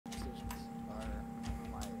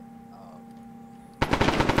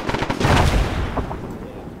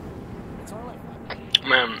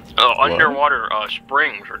underwater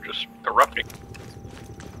springs are just erupting.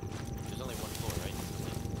 There's only one floor, right?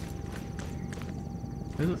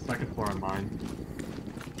 There's a second floor on mine.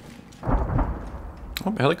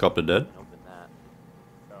 Oh, helicopter dead. Open that.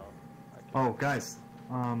 Oh, guys.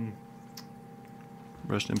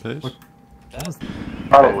 Rest in peace.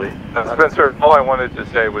 Probably. Spencer, all I wanted to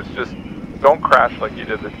say was just don't crash like you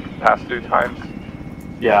did the past 2 times.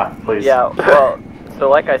 Yeah, please. Yeah, well, so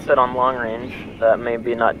like I said on long range, that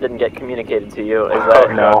maybe didn't get communicated to you, is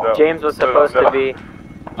that no. James was supposed to be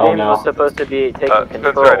was supposed to be taking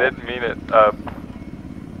control. Spencer, I didn't mean it.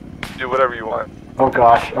 Do whatever you want. Oh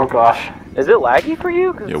gosh, oh gosh. Is it laggy for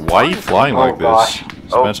you? Yeah, why are you flying like this?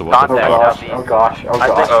 Spencer, what the fuck? Oh gosh, oh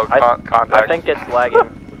gosh. Contact. I think it's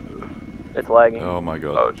lagging. It's lagging. Oh my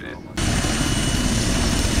god. Oh jeez.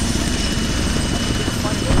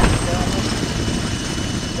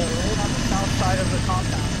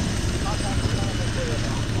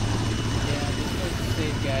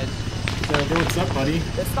 Guys. So, what's up, buddy?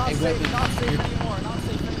 It's not safe anymore, not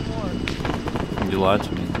safe anymore. You lied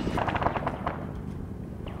to me.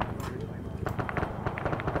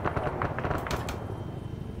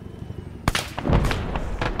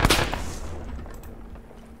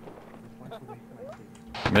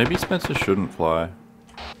 Maybe Spencer shouldn't fly.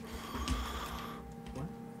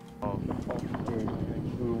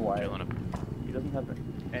 He doesn't have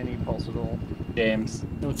any pulse at all. James.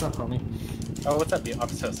 Hey, what's up, homie? Oh, what's up? I'm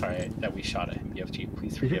so sorry that we shot at him. BFG,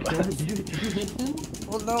 please forgive us. Did you hit him?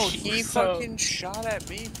 Well, no, he fucking shot at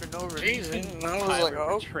me for no reason. And I was like,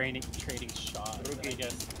 oh. Trading shots. I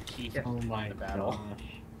guess keep Oh my the battle.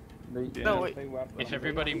 gosh. No, wait. If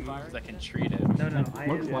everybody moves, I can treat it. No,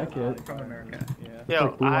 Looks like it. from America.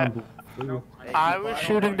 Yo, Blue on blue. I was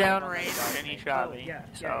shooting down range and he shot me.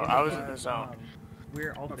 So I was in the zone.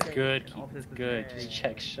 We're all Good, good. Just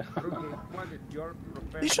check shot.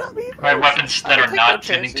 He shot me? Alright, weapons that are not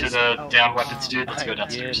Okay. tending to the down weapons, dude. Let's go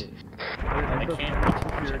downstairs. I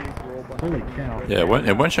can't Holy cow. Yeah,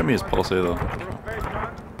 it won't show me his pulse either.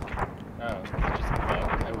 Oh,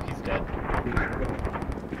 he's dead.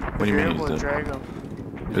 What do you mean he's dead? Drag him.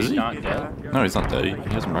 Is he? Not dead. No, he's not dead. He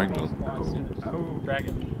hasn't ragdolled.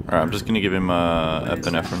 Dragon. Alright, I'm just gonna give him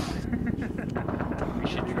epinephrine. We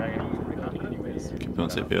should drag him anyways. Keep doing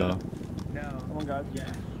CPR. No. Come on, guys.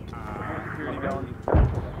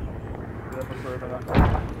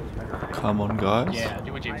 Come on, guys. Yeah,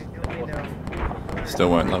 do what James. Still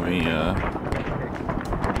won't let me,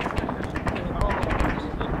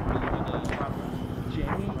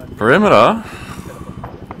 Perimeter?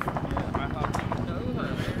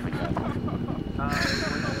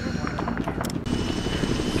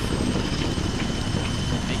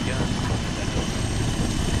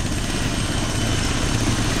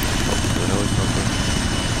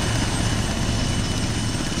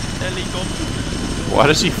 Why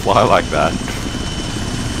does he fly like that?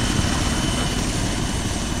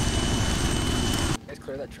 Guys,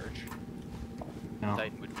 clear that church. No.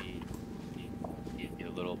 Titan would be a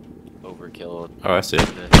little overkill. Oh, I see it.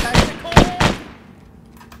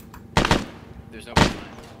 There's no.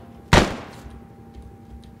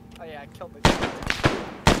 Oh yeah, I killed the guy.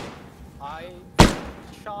 I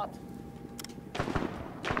shot.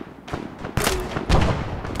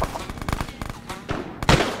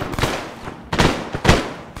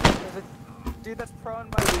 There's a dude that's prone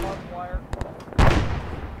by the barbed wire.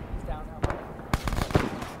 He's down now.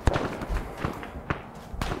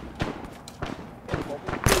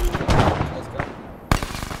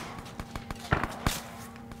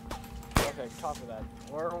 Okay, copy that.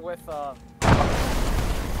 We're with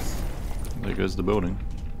There goes the building.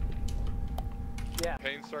 yeah.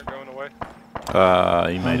 Pain start going away.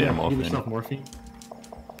 He made it Give morphine. yourself morphine.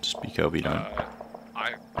 Just be careful you don't.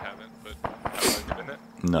 I haven't, but have I given it?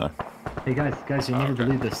 No. Hey guys, you never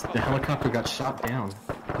believe this. The helicopter got shot down.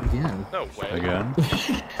 Again. No way. Again.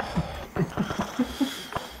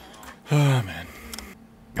 Oh man.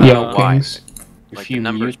 Yo, why? If Like you the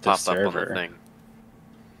numbers mute the pop up on server. the thing.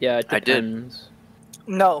 Yeah, it I did. depends.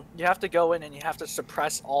 No, you have to go in and you have to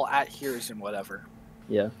suppress all at here's and whatever.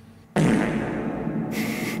 Yeah.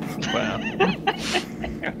 Wow.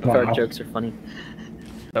 Fart jokes are funny.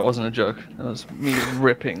 That wasn't a joke. That was me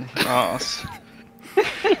ripping ass.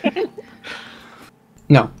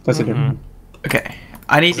 No, that's a different. Okay,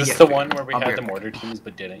 I need Is to this get the one where we I'll be had the right mortar teams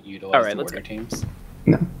but didn't utilize Alright, the let's mortar teams?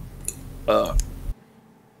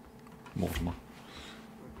 Mortimer.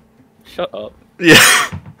 Shut up. Yeah.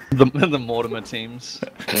 The Mortimer teams.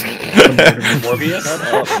 Morbius? Shut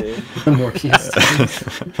up, dude. The Morbius.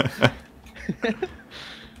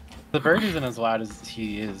 The bird isn't as loud as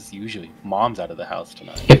he is usually. Mom's out of the house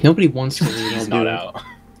tonight. If nobody wants to leave, He's I'll not do out.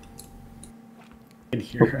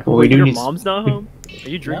 Here. Well, we do Your need. mom's not home? Are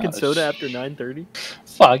you drinking No, soda after 9:30?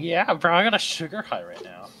 Fuck yeah, bro! I got a sugar high right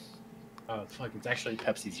now. Oh fuck! It's actually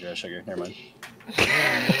Pepsi Zero Sugar. Never mind.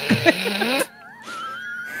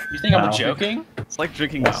 You think I'm joking? It's like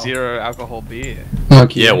drinking zero alcohol beer.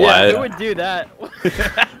 Fuck you. Yeah, Yeah, who Wyatt. would do that?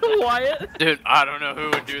 Wyatt? Dude, I don't know who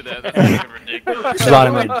would do that. That's fucking ridiculous. Slot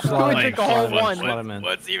him in. Who would drink a whole one?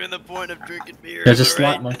 What's even the point of drinking beer? There's a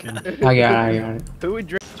slot alright? monkey. I got it. Who would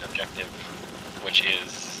drink? Objective, which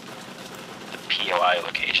is the POI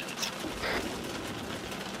locations.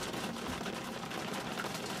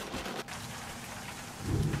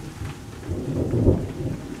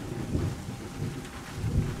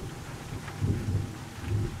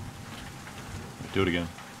 Do it again.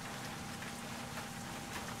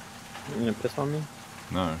 You gonna piss on me?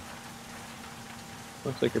 No,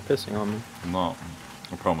 Looks like you're pissing on me. I'm not.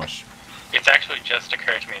 I promise. It's actually just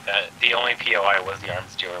occurred to me that the only POI was the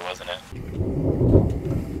arms dealer, wasn't it?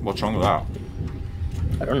 What's wrong with that?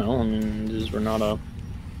 I don't know. I mean, we're not a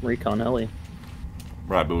recon heli.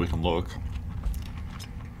 Right, but we can look.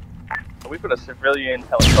 We've got a civilian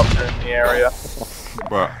helicopter in the area.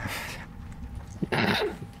 Right.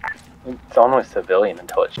 It's almost civilian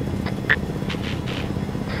intelligence.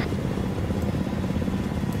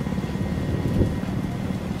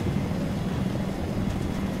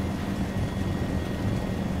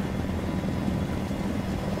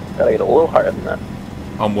 Gotta get a little higher than that.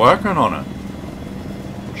 I'm working on it. I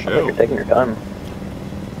think Chill. you're taking your time.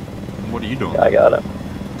 What are you doing? Yeah, I got it.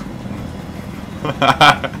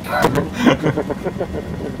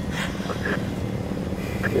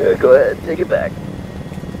 Yeah, go ahead, take it back.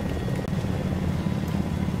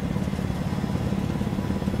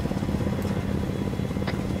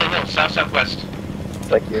 No, southwest.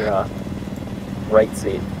 It's like your right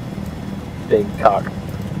seat. Big cock.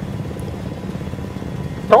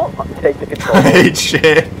 Don't take the control. Hey,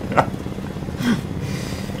 shit.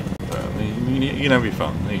 You know, be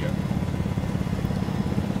fun. There you go.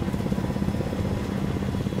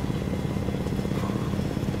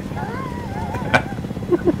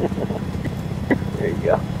 There you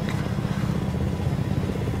go.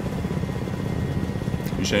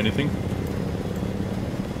 You say anything?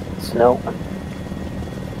 Snow.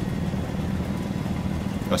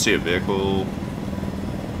 I see a vehicle.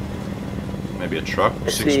 Maybe a truck. I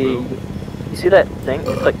Six see. wheel. You see that thing?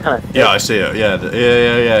 It's like kind of. Yeah, I see it. Yeah,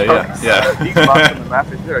 yeah. These marks on the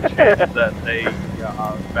map, is there a chance that they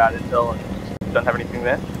are bad intel and don't have anything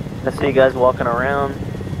there? I see you guys walking around,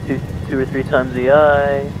 two or three times the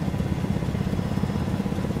eye.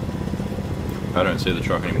 I don't see the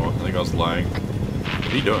truck anymore. I think I was lying.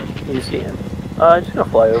 What are you doing? You see him? Just gonna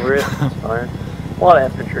fly over it. It's fine. A lot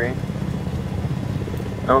of infantry.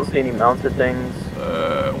 I don't see any mounted things.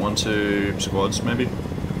 1, 2 squads, maybe.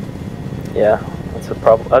 Yeah, that's a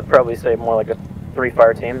problem. I'd probably say more like 3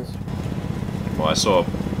 fire teams. Well, I saw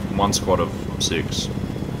 1 squad of 6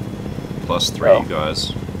 plus 3 Oh.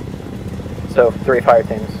 guys. So 3 fire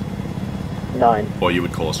teams. 9. Or you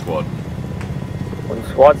would call a squad. One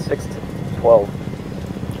squad 6 to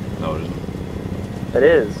 12. No, it isn't. It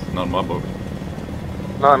is. Not in my book.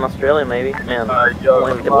 Not in Australia, maybe. Man, yo,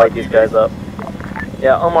 only could light these guys up.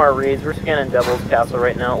 Yeah, Omar reads. We're scanning Devil's Castle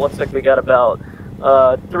right now. It looks like we got about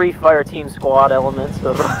 3 fire team squad elements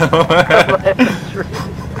of infantry.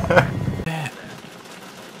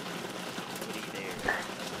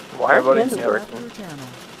 Why are the engines working?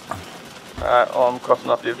 Alright, I'm crossing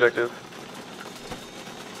off the objective.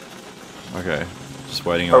 Okay. Just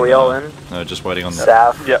waiting Are on we all in? No, just waiting on that.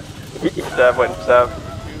 Staff. Yep. Sav, waiting for Sav.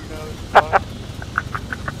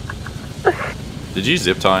 Did you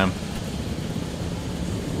zip tie him?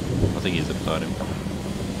 I think you zip tied him.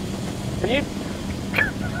 Can you?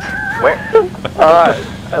 Where? Alright.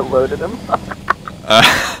 I loaded him.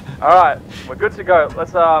 Alright, we're good to go.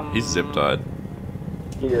 Let's He's zip tied.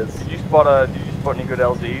 He is. Did you spot any good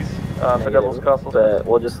LZs for Devil's Castle? But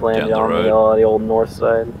we'll just land Down you the on road. the old north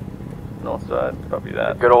side. North side, copy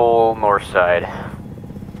that. Good old north side.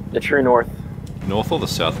 The true north. North or the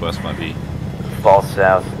southwest might be. Falls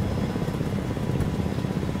south.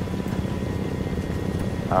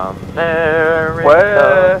 America.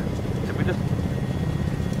 Where? Did we just?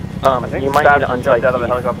 I think you might need to jumped untie out of the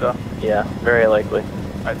Keith. helicopter. Yeah, very likely.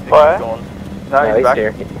 I think What? he's gone. No, No, he's he's back.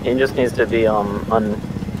 here. He just needs to be unloaded,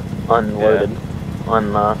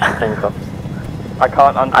 handcuffed. I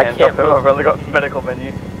can't unhandcuff can't him. move. I've only got medical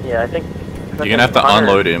menu. Yeah, I think. You're gonna have to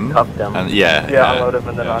unload him. Cuff them. And yeah, Yeah, unload him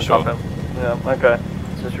and then yeah, uncuff sure. him. Yeah, okay.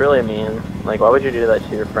 It's just really mean. Like, why would you do that to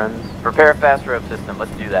your friends? Prepare a fast rope system.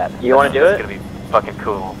 Let's do that. You wanna do It's it? gonna be fucking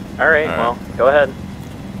cool. All right, All right. well, go ahead.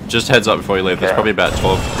 Just heads up before you leave. There's Okay. probably about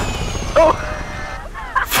 12.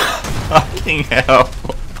 Fucking hell.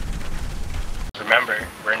 Remember,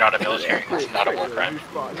 we're not a military. It's not a war crime.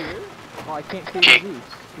 Okay.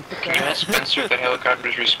 Can you ask Spencer if that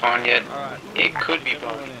helicopter's respawned yet? It could be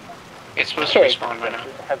blown. It's supposed to respawn by now.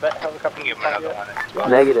 Have that helicopter Give him another one.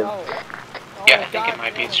 Negative. Yeah, I think it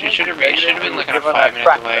might be. It should have been like on a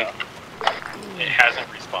 5-minute delay. It hasn't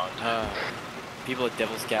respawned. People at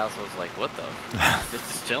Devil's Castle was like, what the? This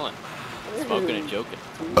is chilling. Smoking and joking.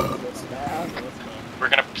 We're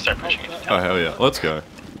gonna start pushing it. Oh hell yeah, let's go.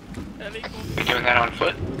 We doing that on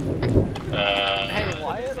foot? No,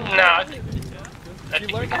 I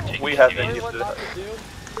think we can take We it have easy. been used to this.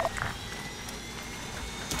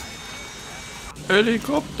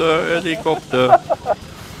 Helicopter, helicopter.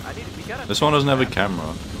 This one doesn't have a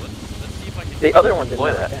camera. The other one didn't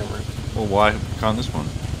have a camera. Well, why can't this one?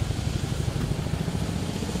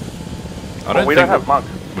 I Well, we don't have monks.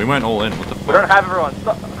 We went all in. What the We fuck? don't have everyone.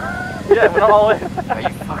 Yeah, we're not all in. Are you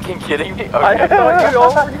fucking kidding me? I thought you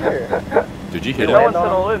over here. Did you hit No it? one said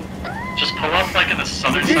all in. Just pull up like in the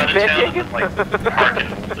southern side of town and like park it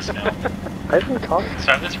with the snow. I've been talking. So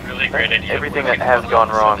I have this really great idea. Everything that has gone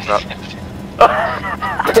wrong, bro.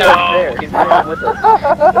 He's there. He's there with us.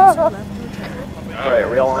 Alright, are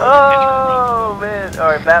we all on? Oh man!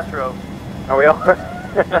 All right, bathrobe. Are we all?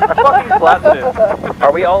 Fucking blasted him.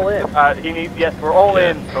 Are we all in? He needs. Yes, we're all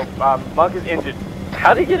in. So Monk is injured.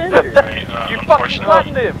 How did he get injured? You fucking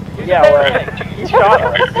blasted him. Yeah, well, he shot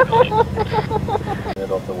us.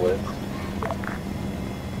 Middle of the woods.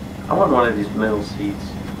 I want one of these middle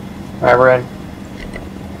seats. Alright, we're in.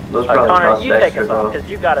 Those probably Connor, cost you take extra us off, though. because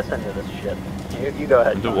you got us into this shit. You go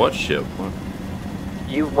ahead. To what ship? What?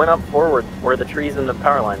 You went up forward where the trees and the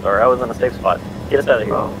power lines are. I was in a safe spot. Get us out of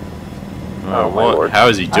here. Oh. Oh, my what? lord. How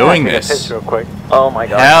is he doing this? Real quick. Oh my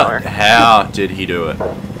god, How? Connor. How did he do it?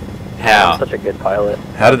 I'm How? such a good pilot.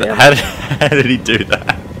 How did? Damn. How did he do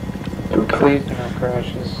that? Please do not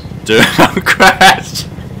crash this. Do not crash.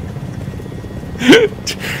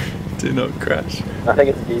 Do not crash. I think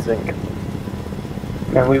it's desync.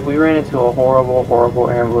 Man, we ran into a horrible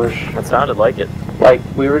ambush. It sounded like it. Like,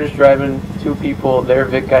 we were just driving, two people, their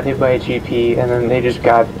Vic got hit by a GP, and then they just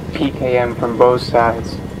got PKM from both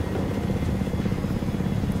sides.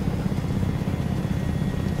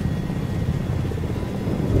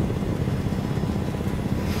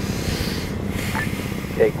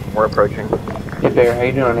 Okay, we're approaching. Hey Bear, how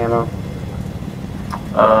you doing on ammo?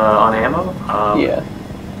 On ammo? Yeah.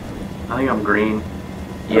 I think I'm green.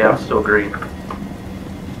 Yeah, I'm still green.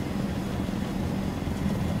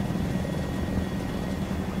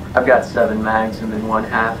 I've got 7 mags and then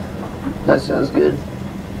 1/2. That sounds good.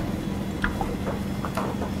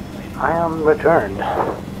 I am returned.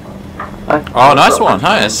 Oh, nice one.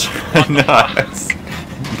 Nice. Nice.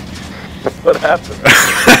 What happened?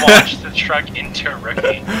 You launched the truck into a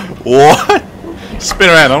rookie. What? Spin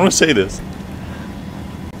around. I want to see this.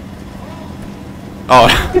 Oh.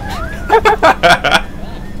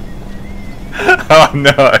 Oh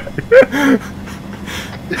no.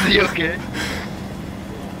 Is he okay?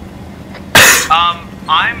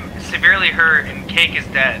 I'm severely hurt and Cake is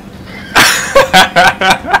dead.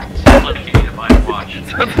 Look, you need to buy a watch.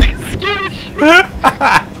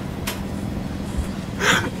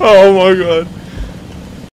 Oh my god.